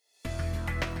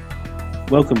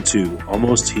Welcome to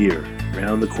Almost Here,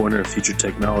 Round the Corner Future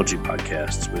Technology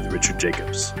podcasts with Richard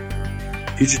Jacobs.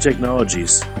 Future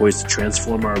technologies poised to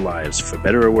transform our lives for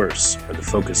better or worse are the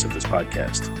focus of this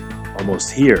podcast.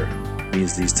 Almost here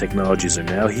means these technologies are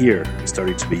now here and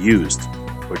starting to be used,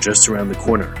 or just around the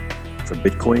corner, from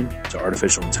Bitcoin to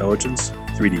artificial intelligence,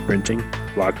 3D printing,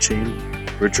 blockchain,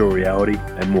 virtual reality,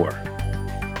 and more.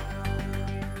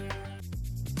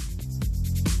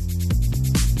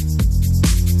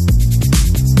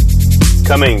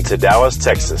 Coming to Dallas,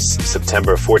 Texas,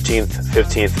 September 14th,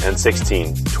 15th, and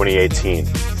 16th, 2018,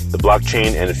 the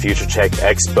Blockchain and Future Tech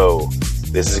Expo.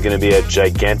 This is going to be a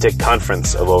gigantic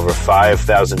conference of over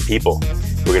 5,000 people.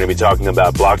 We're going to be talking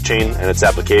about blockchain and its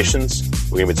applications.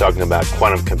 We're going to be talking about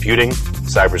quantum computing,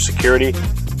 cybersecurity,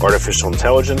 artificial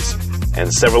intelligence,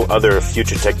 and several other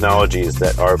future technologies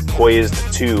that are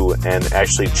poised to and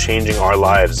actually changing our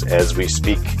lives as we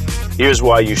speak. Here's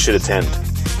why you should attend.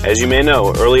 As you may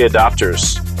know, early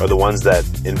adopters are the ones that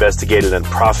investigated and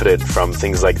profited from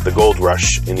things like the gold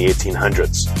rush in the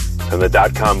 1800s, from the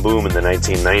dot-com boom in the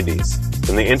 1990s,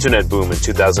 from the internet boom in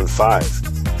 2005,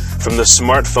 from the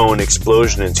smartphone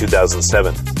explosion in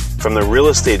 2007, from the real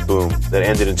estate boom that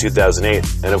ended in 2008,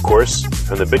 and of course,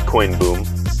 from the Bitcoin boom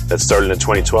that started in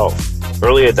 2012.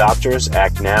 Early adopters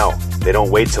act now. They don't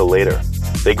wait till later.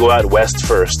 They go out west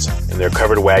first. In their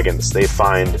covered wagons, they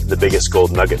find the biggest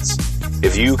gold nuggets.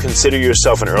 If you consider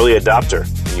yourself an early adopter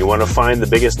and you want to find the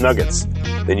biggest nuggets,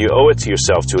 then you owe it to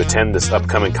yourself to attend this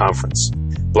upcoming conference.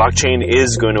 Blockchain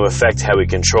is going to affect how we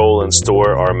control and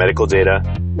store our medical data,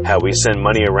 how we send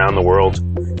money around the world,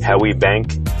 how we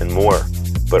bank, and more.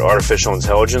 But artificial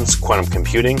intelligence, quantum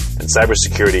computing, and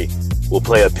cybersecurity will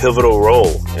play a pivotal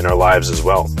role in our lives as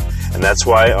well. And that's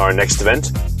why our next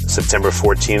event, September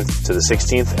 14th to the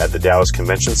 16th at the Dallas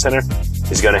Convention Center,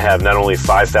 is going to have not only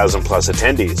 5,000 plus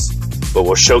attendees, but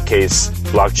will showcase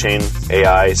blockchain,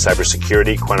 AI,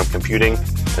 cybersecurity, quantum computing,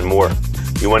 and more.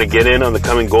 You want to get in on the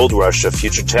coming gold rush of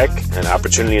future tech and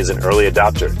opportunity as an early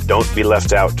adopter. Don't be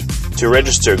left out. To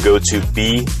register, go to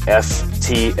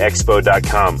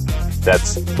bftexpo.com.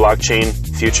 That's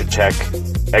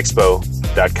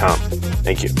blockchainfuturetechexpo.com.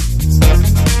 Thank you.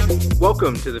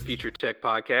 Welcome to the Future Tech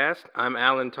Podcast. I'm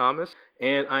Alan Thomas,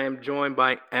 and I am joined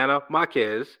by Ana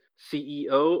Marquez,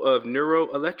 CEO of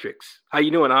Neuroelectrics. How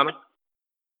you doing, Ana?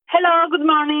 Hello, good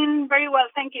morning. Very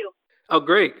well, thank you. Oh,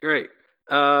 great.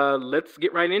 Let's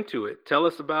get right into it. Tell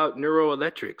us about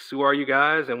Neuroelectrics. Who are you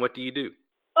guys and what do you do?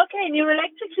 Okay,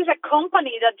 Neuroelectrics is a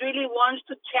company that really wants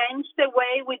to change the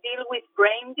way we deal with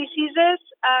brain diseases.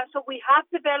 So we have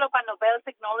developed a novel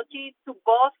technology to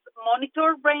both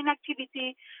monitor brain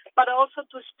activity, but also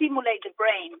to stimulate the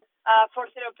brain for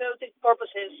therapeutic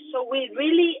purposes. So we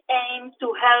really aim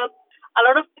to help a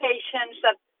lot of patients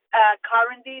that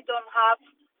currently don't have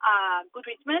good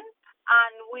treatment.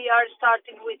 And we are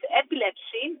starting with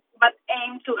epilepsy, but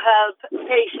aim to help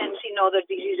patients in other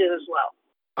diseases as well.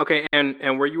 Okay,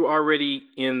 and were you already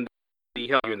in the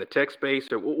health, you're in the tech space,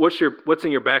 or what's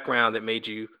in your background that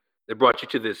brought you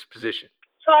to this position?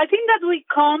 So I think that we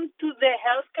come to the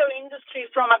healthcare industry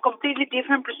from a completely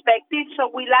different perspective.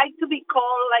 So we like to be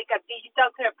called like a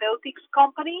digital therapeutics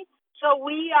company. So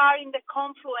we are in the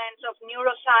confluence of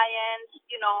neuroscience,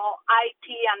 IT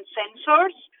and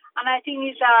sensors. And I think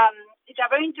it's a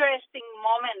very interesting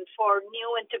moment for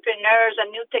new entrepreneurs and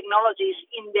new technologies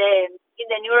in the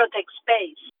neurotech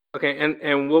space. Okay,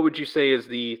 and what would you say is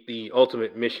the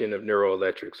ultimate mission of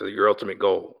Neuroelectrics, or your ultimate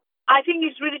goal? I think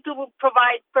it's really to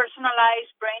provide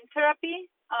personalized brain therapy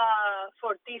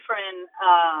for different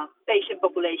patient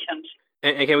populations.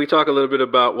 And can we talk a little bit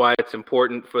about why it's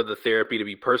important for the therapy to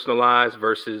be personalized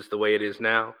versus the way it is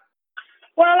now?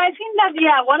 Well, I think that,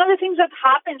 one of the things that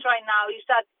happens right now is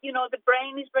that, the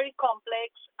brain is very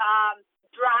complex.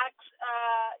 Drugs,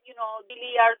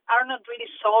 really are not really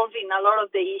solving a lot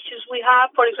of the issues we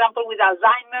have. For example, with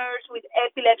Alzheimer's, with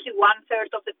epilepsy,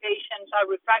 1/3 of the patients are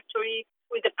refractory,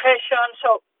 with depression.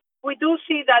 So we do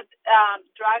see that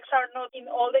drugs are not in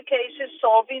all the cases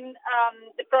solving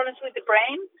the problems with the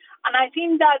brain. And I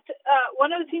think that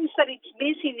one of the things that it's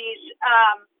missing is,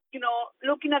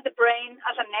 looking at the brain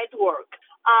as a network,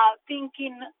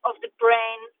 thinking of the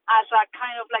brain as a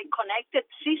kind of like connected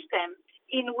system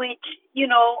in which,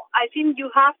 I think you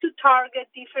have to target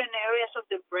different areas of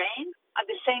the brain at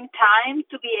the same time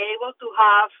to be able to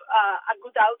have a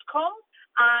good outcome.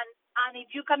 And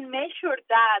if you can measure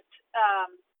that,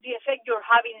 the effect you're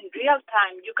having in real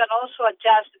time, you can also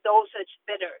adjust the dosage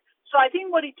better. So I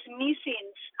think what it's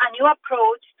missing is a new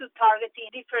approach to targeting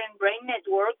different brain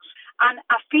networks and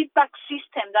a feedback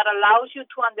system that allows you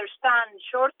to understand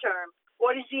short term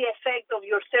what is the effect of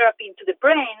your therapy into the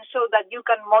brain so that you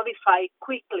can modify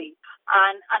quickly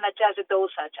and adjust the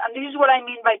dosage. And this is what I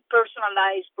mean by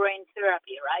personalized brain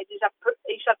therapy, right? It's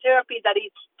a therapy that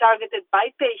is targeted by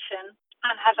patient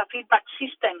and has a feedback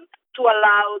system to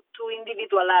allow to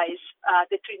individualize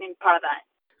the treatment paradigm.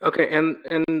 Okay, and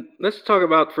let's talk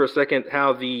about for a second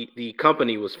how the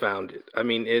company was founded. I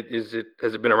mean, has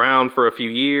it been around for a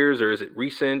few years, or is it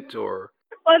recent, or?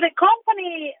 Well, the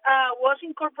company was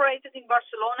incorporated in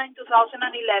Barcelona in 2011.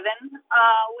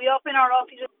 We opened our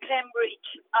office in Cambridge,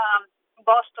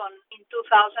 Boston in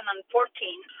 2014.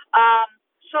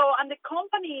 And the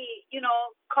company,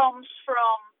 comes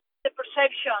from the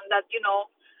perception that,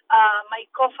 my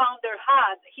co-founder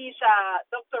had. He's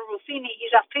Dr. Ruffini.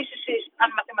 He's a physicist and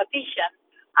mathematician.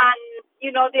 And,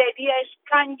 the idea is,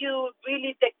 can you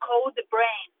really decode the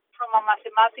brain from a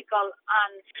mathematical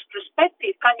and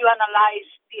perspective? Can you analyze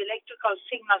the electrical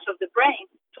signals of the brain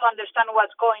to understand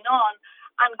what's going on?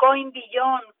 And going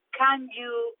beyond, can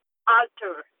you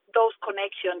alter those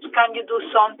connections? Can you do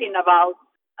something about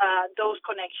those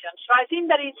connections? So I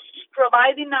think that it's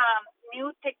providing a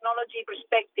new technology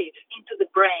perspective into the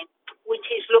brain, which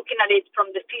is looking at it from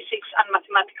the physics and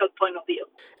mathematical point of view.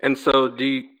 And so,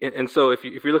 if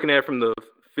you're looking at it from the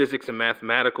physics and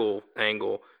mathematical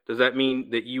angle, does that mean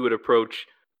that you would approach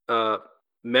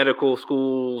medical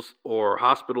schools or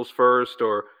hospitals first,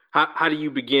 or how do you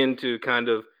begin to kind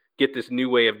of get this new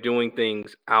way of doing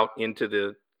things out into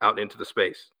the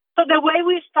space? So the way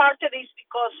we started is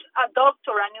because a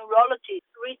doctor, a neurologist,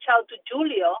 reached out to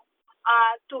Julio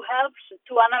to help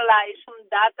to analyze some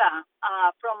data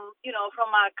from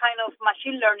a kind of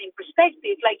machine learning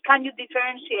perspective. Like, can you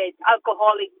differentiate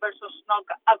alcoholic versus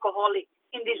non-alcoholic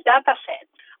in this data set?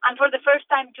 And for the first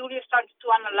time, Julio started to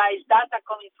analyze data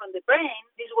coming from the brain.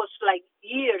 This was like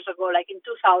years ago, like in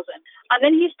 2000. And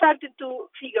then he started to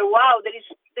figure, wow, there is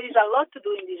a lot to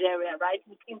do in this area, right?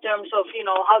 In terms of,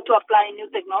 how to apply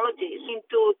new technologies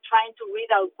into trying to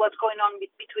read out what's going on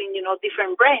between,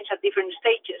 different brains at different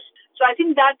stages. So I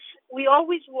think we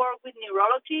always work with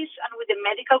neurologists and with the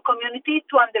medical community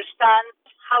to understand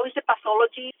how is the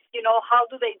pathology, how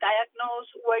do they diagnose,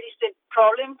 where is the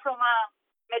problem from a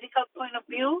medical point of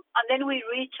view, and then we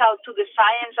reach out to the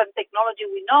science and technology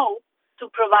we know to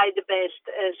provide the best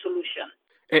solution.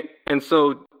 And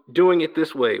so doing it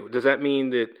this way, does that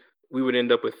mean that we would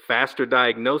end up with faster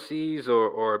diagnoses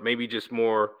or maybe just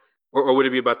more, or would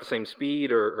it be about the same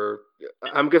speed? Or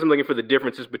I guess I'm looking for the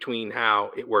differences between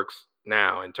how it works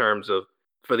now in terms of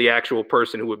for the actual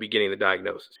person who would be getting the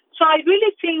diagnosis. So I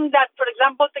really think that, for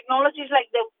example, technologies like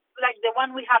the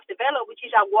one we have developed, which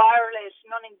is a wireless,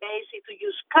 non-invasive to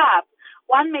use CAP,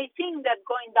 one may think that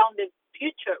going down the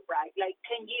future, right, like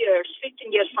 10 years, 15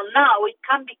 years from now, it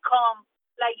can become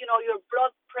like, your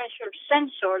blood pressure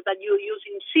sensor that you use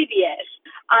in CVS,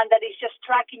 and that is just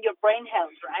tracking your brain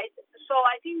health, right? So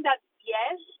I think that,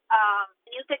 yes,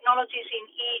 new technologies in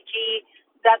EEG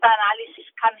data analysis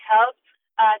can help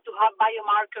to have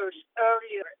biomarkers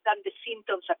earlier than the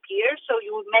symptoms appear. So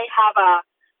you may have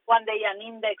one day an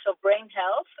index of brain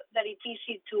health that it's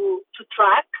easy to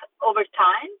track over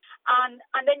time.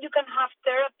 And then you can have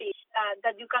therapies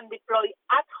that you can deploy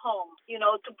at home,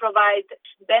 to provide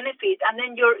benefit. And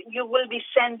then you will be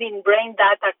sending brain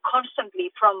data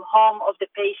constantly from home of the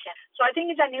patient. So I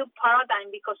think it's a new paradigm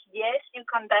because, yes, you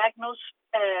can diagnose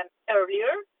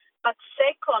earlier. But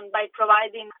second, by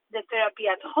providing the therapy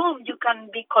at home, you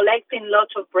can be collecting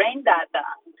lots of brain data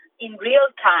in real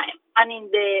time, and in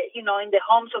the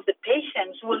homes of the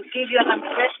patients will give you an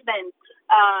unprecedented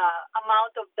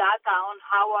amount of data on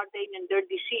how are they in their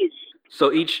disease.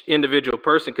 So each individual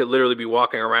person could literally be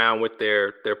walking around with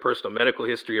their personal medical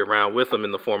history around with them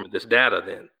in the form of this data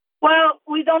then? Well,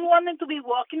 we don't want them to be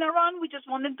walking around. We just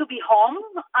want them to be home,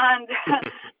 and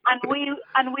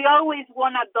we always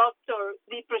want a doctor to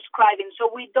be prescribing. So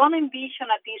we don't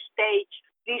envision at this stage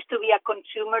this to be a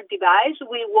consumer device.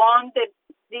 We want this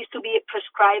to be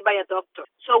prescribed by a doctor.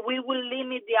 So we will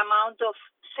limit the amount of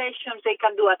sessions they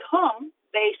can do at home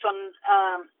based on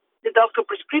the doctor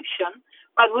prescription,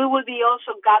 but we will be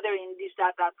also gathering this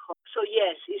data at home. So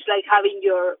yes, it's like having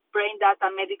your brain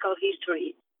data medical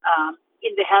history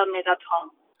in the helmet at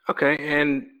home. Okay,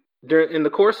 and in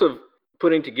the course of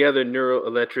putting together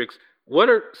Neuroelectrics, what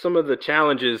are some of the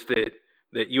challenges that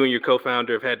you and your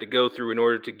co-founder have had to go through in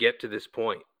order to get to this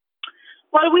point?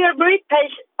 Well, we are very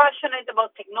passionate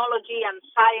about technology and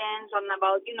science and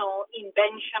about,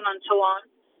 invention and so on.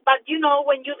 But,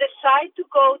 when you decide to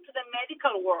go to the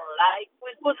medical world, like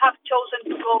we would have chosen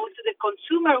to go to the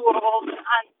consumer world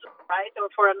or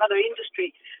for another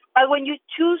industry. But when you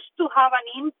choose to have an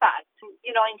impact,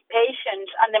 in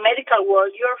patients and the medical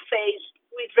world, you're faced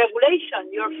with regulation,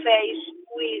 you're faced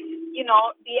with,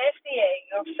 the FDA,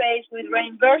 you're faced with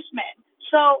reimbursement.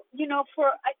 So,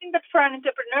 I think that for an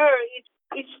entrepreneur,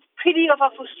 it's pretty of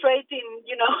a frustrating,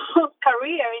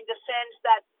 career in the sense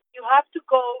that you have to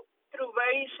go through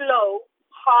very slow,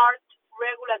 hard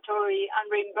regulatory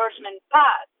and reimbursement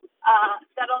path.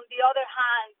 That on the other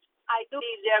hand, I do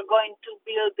believe they are going to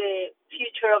build the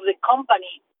future of the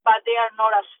company, but they are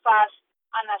not as fast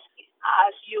and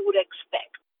as you would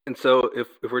expect. And so if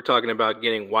we're talking about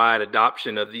getting wide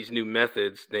adoption of these new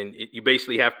methods, then you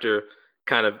basically have to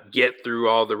kind of get through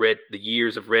all the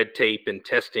years of red tape and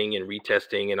testing and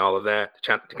retesting and all of that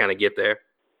to kind of get there.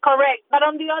 Correct. But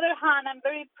on the other hand, I'm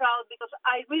very proud because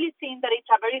I really think that it's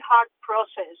a very hard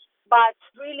process, but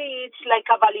really it's like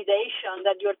a validation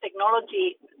that your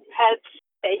technology helps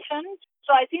patients.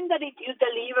 So I think that if you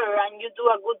deliver and you do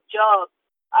a good job,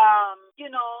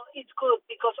 it's good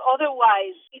because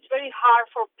otherwise it's very hard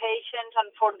for patients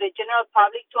and for the general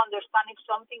public to understand if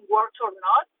something works or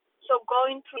not. So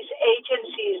going through these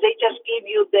agencies, they just give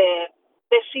you the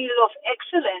seal of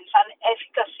excellence and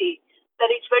efficacy that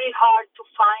it's very hard to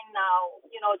find now,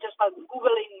 just by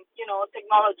Googling,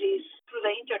 technologies through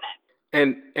the internet.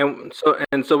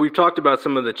 And so we've talked about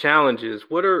some of the challenges.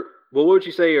 What would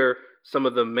you say are some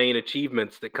of the main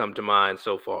achievements that come to mind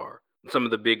so far? Some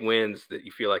of the big wins that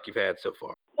you feel like you've had so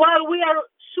far? Well, we are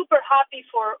super happy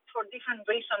for different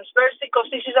reasons. First, because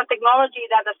this is a technology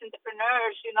that as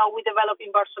entrepreneurs, we developed in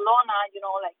Barcelona,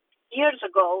 like years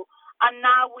ago. And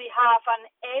now we have an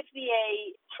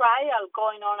FDA trial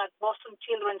going on at Boston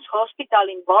Children's Hospital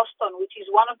in Boston, which is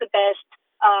one of the best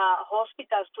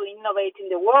hospitals to innovate in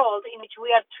the world, in which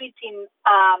we are treating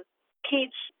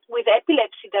kids with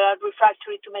epilepsy that are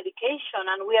refractory to medication,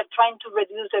 and we are trying to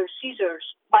reduce their seizures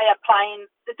by applying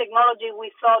the technology we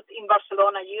thought in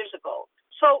Barcelona years ago.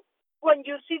 So when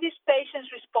you see these patients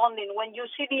responding, when you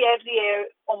see the FDA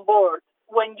on board,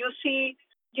 when you see,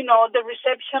 the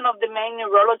reception of the main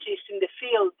neurologists in the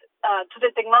field to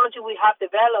the technology we have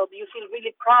developed, you feel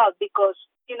really proud because,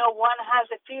 one has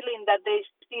a feeling that they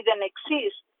didn't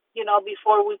exist,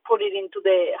 before we put it into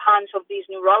the hands of these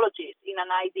neurologists in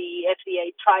an IDE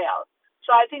FDA trial.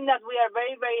 So I think that we are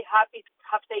very, very happy to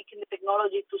have taken the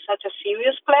technology to such a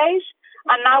serious place.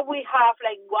 And now we have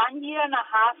like 1.5 years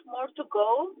more to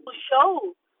go to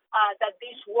show that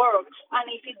this works. And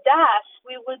if it does,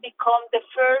 we will become the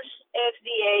first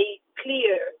FDA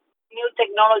clear new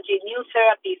technology, new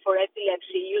therapy for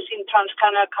epilepsy using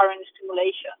transcranial current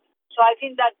stimulation. So I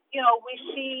think that, we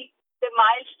see the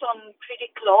milestone pretty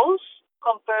close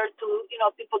compared to,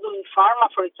 people doing pharma,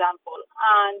 for example.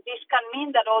 And this can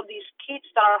mean that all these kids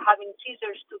that are having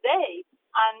seizures today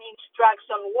and if drugs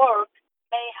don't work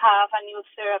may have a new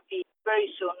therapy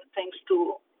very soon, thanks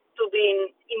to being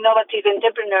innovative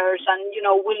entrepreneurs and,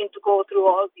 willing to go through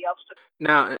all the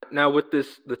obstacles. Now with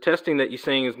the testing that you're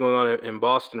saying is going on in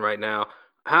Boston right now,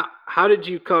 how did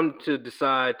you come to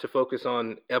decide to focus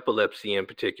on epilepsy in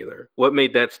particular? What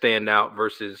made that stand out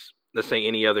versus, let's say,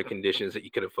 any other conditions that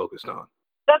you could have focused on?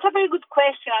 That's a very good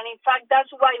question. And in fact, that's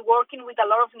why working with a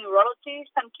lot of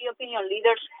neurologists and key opinion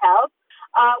leaders helped.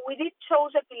 We did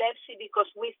choose epilepsy because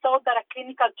we thought that a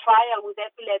clinical trial with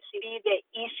epilepsy would be the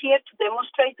easier to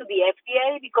demonstrate to the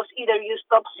FDA because either you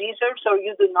stop seizures or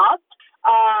you do not.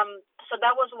 So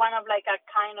that was one of like a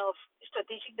kind of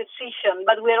strategic decision.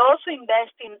 But we're also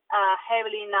investing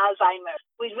heavily in Alzheimer's.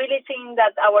 We really think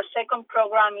that our second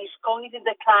program is cognitive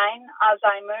decline,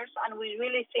 Alzheimer's, and we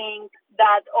really think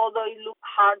that although it looks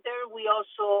harder, we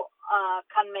also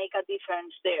can make a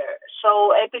difference there.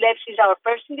 So epilepsy is our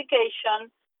first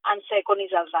indication, and second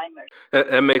is Alzheimer's.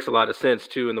 That makes a lot of sense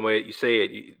too, in the way that you say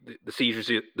it. The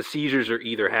seizures are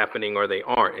either happening or they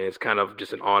aren't, and it's kind of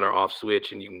just an on or off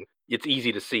switch, and it's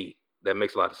easy to see. That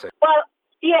makes a lot of sense. Well,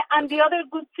 yeah, and the other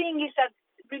good thing is that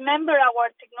remember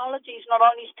our technology is not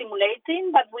only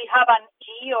stimulating, but we have an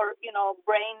E or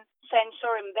brain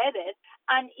sensor embedded,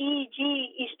 and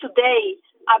EEG is today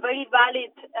a very valid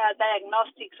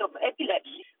diagnostics of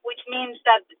epilepsy, which means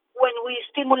that when we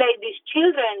stimulate these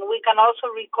children, we can also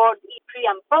record pre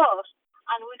and post,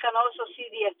 and we can also see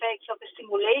the effects of the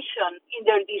stimulation in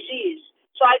their disease.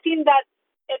 So I think that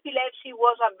epilepsy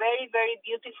was a very, very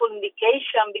beautiful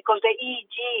indication because the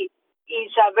EEG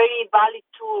is a very valid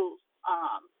tool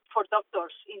for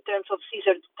doctors in terms of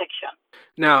seizure detection.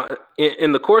 Now,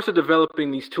 in the course of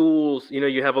developing these tools,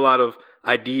 you have a lot of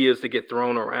ideas that get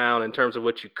thrown around in terms of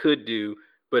what you could do,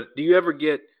 but do you ever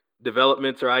get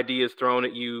developments or ideas thrown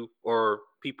at you or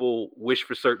people wish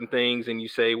for certain things and you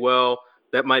say, well,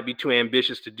 that might be too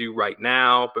ambitious to do right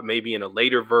now, but maybe in a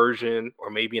later version, or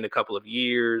maybe in a couple of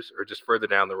years, or just further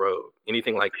down the road?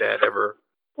 Anything like that ever?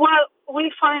 Well,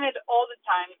 we find it all the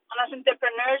time. And as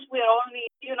entrepreneurs, we are only,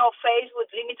 faced with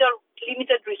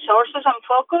limited resources and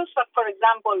focus. But for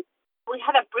example, we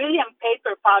had a brilliant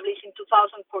paper published in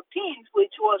 2014,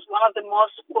 which was one of the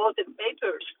most quoted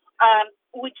papers,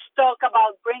 which talk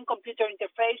about brain-computer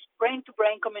interface,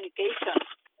 brain-to-brain communication.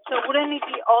 So wouldn't it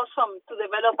be awesome to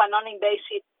develop a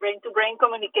non-invasive brain-to-brain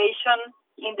communication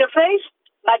interface?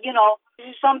 But, this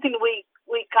is something we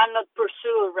cannot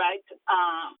pursue, right,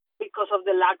 because of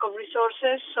the lack of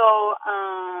resources.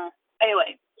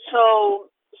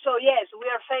 So yes, we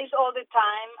are faced all the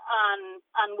time,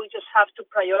 and we just have to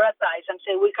prioritize and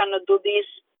say we cannot do this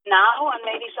now, and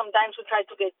maybe sometimes we try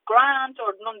to get grants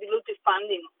or non-dilutive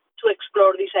funding to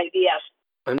explore these ideas.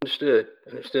 Understood.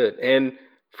 And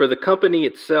for the company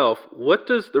itself, what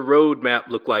does the roadmap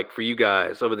look like for you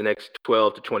guys over the next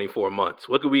 12 to 24 months?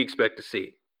 What do we expect to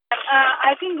see?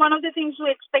 I think one of the things we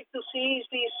expect to see is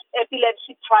this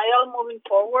epilepsy trial moving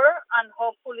forward and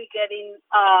hopefully getting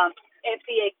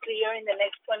FDA clear in the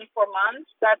next 24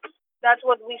 months. That's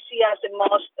what we see as the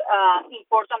most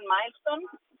important milestone.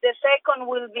 The second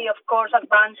will be, of course,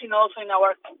 advancing also in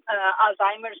our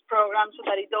Alzheimer's program so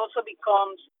that it also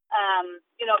becomes,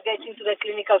 gets into the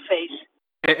clinical phase.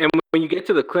 And when you get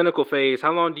to the clinical phase,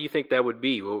 how long do you think that would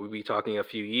be? Will we be talking a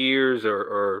few years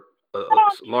or a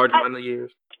large amount of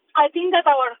years? I think that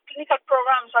our clinical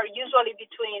programs are usually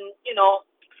between,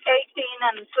 18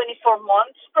 and 24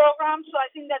 months programs. So I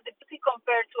think that the beauty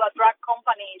compared to a drug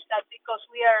company is that because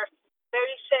we are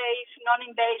very safe,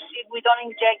 non-invasive, we don't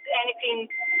inject anything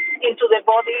into the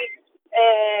body,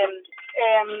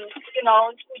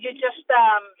 you just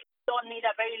don't need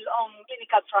a very long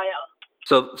clinical trial.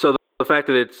 So the fact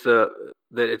that it's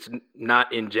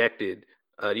not injected,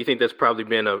 do you think that's probably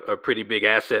been a pretty big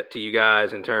asset to you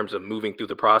guys in terms of moving through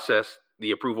the process,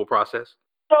 the approval process?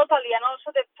 Totally, and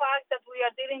also the fact that we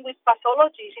are dealing with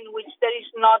pathologies in which there is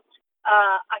not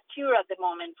a cure at the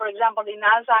moment. For example, in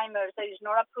Alzheimer's, there is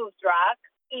no approved drug.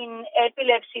 In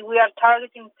epilepsy, we are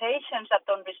targeting patients that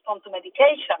don't respond to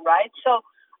medication, right? So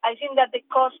I think that the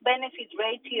cost-benefit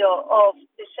ratio of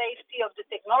the safety of the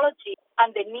technology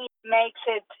and the need makes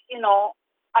it,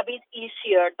 a bit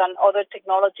easier than other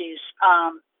technologies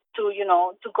to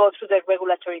go through the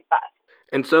regulatory path.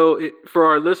 And so for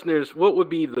our listeners, what would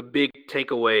be the big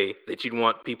takeaway that you'd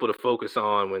want people to focus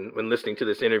on when listening to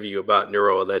this interview about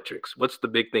neuroelectrics? What's the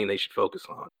big thing they should focus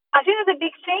on? I think that the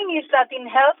big thing is that in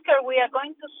healthcare, we are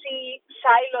going to see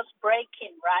silos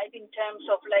breaking, right? In terms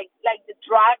of like the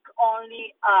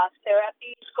drug-only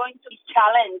therapy is going to be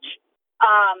challenged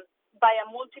by a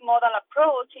multimodal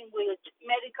approach in which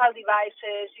medical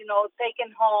devices,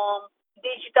 taken home,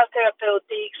 digital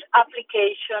therapeutics,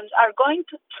 applications are going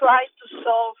to try to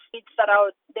solve needs that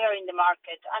are there in the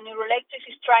market. And Neuroelectrics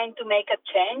is trying to make a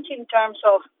change in terms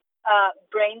of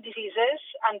brain diseases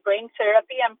and brain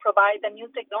therapy and provide a new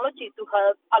technology to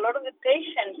help a lot of the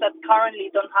patients that currently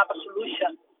don't have a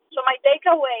solution. So my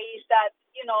takeaway is that,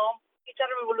 it's a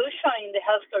revolution in the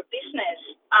healthcare business,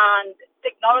 and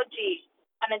technology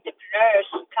and entrepreneurs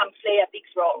can play a big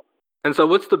role. And so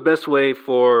what's the best way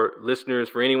for listeners,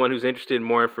 for anyone who's interested in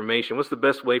more information, what's the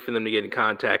best way for them to get in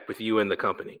contact with you and the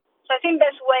company? So I think the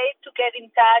best way to get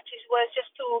in touch was just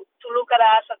to look at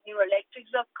us at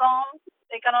neuroelectrics.com.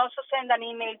 They can also send an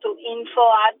email to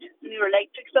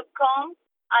info@neuroelectrics.com.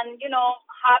 And,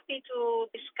 happy to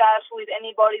discuss with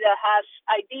anybody that has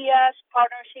ideas,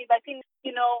 partnership. I think,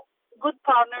 good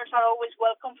partners are always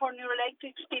welcome for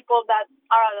Neuroelectrics, people that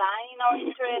are aligned in our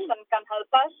interests and can help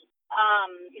us.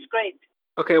 It's great.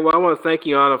 Okay, well, I want to thank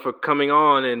you, Ana, for coming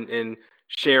on and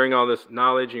sharing all this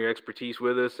knowledge and your expertise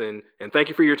with us, and thank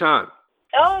you for your time.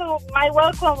 Oh, my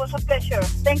welcome was a pleasure.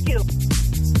 Thank you.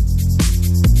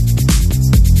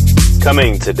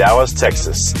 Coming to Dallas,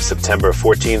 Texas, September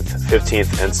 14th,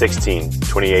 15th, and 16th,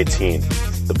 2018,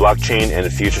 the Blockchain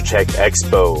and Future Tech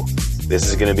Expo. This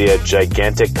is going to be a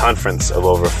gigantic conference of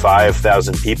over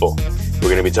 5,000 people. We're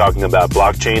going to be talking about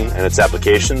blockchain and its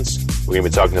applications. We're going to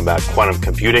be talking about quantum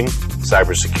computing,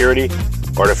 cybersecurity,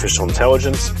 artificial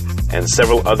intelligence, and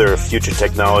several other future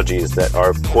technologies that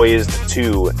are poised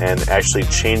to and actually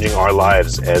changing our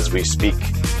lives as we speak.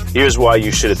 Here's why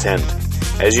you should attend.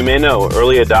 As you may know,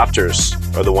 early adopters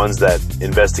are the ones that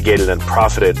investigated and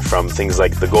profited from things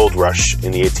like the gold rush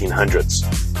in the 1800s,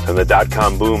 from the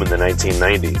dot-com boom in the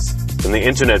 1990s, from the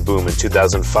internet boom in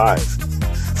 2005,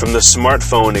 from the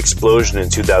smartphone explosion in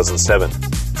 2007,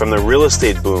 from the real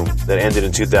estate boom that ended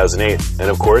in 2008,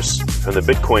 and of course, from the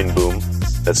Bitcoin boom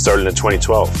that started in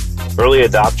 2012. Early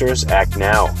adopters act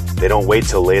now. They don't wait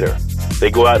till later.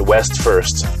 They go out west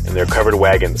first. In their covered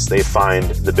wagons, they find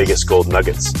the biggest gold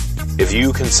nuggets. If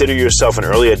you consider yourself an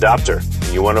early adopter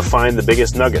and you want to find the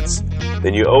biggest nuggets,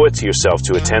 then you owe it to yourself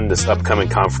to attend this upcoming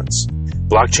conference.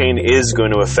 Blockchain is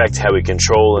going to affect how we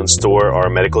control and store our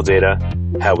medical data,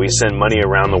 how we send money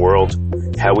around the world,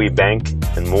 how we bank,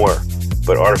 and more.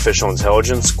 But artificial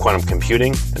intelligence, quantum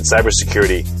computing, and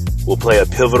cybersecurity will play a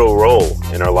pivotal role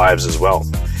in our lives as well.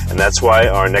 And that's why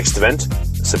our next event,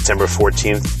 September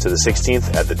 14th to the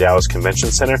 16th at the Dallas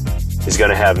Convention Center, is going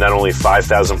to have not only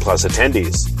 5,000 plus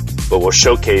attendees, but will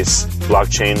showcase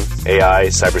blockchain, AI,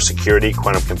 cybersecurity,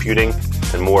 quantum computing,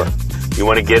 and more. You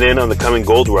want to get in on the coming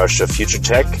gold rush of future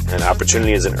tech and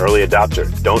opportunity as an early adopter.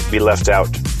 Don't be left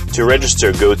out. To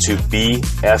register, go to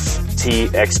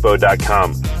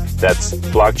bftexpo.com. That's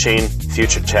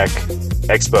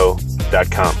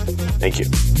blockchainfuturetechexpo.com. Thank you.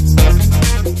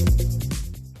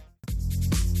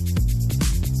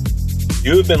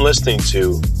 You have been listening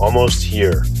to Almost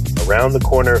Here, Around the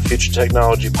Corner Future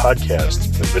Technology podcast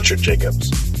with Richard Jacobs.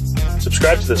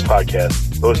 Subscribe to this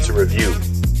podcast, post a review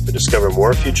to discover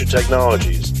more future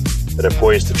technologies that are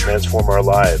poised to transform our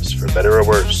lives for better or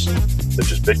worse,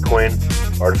 such as Bitcoin,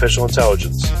 artificial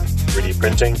intelligence, 3D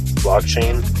printing,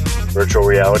 blockchain, virtual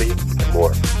reality, and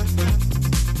more.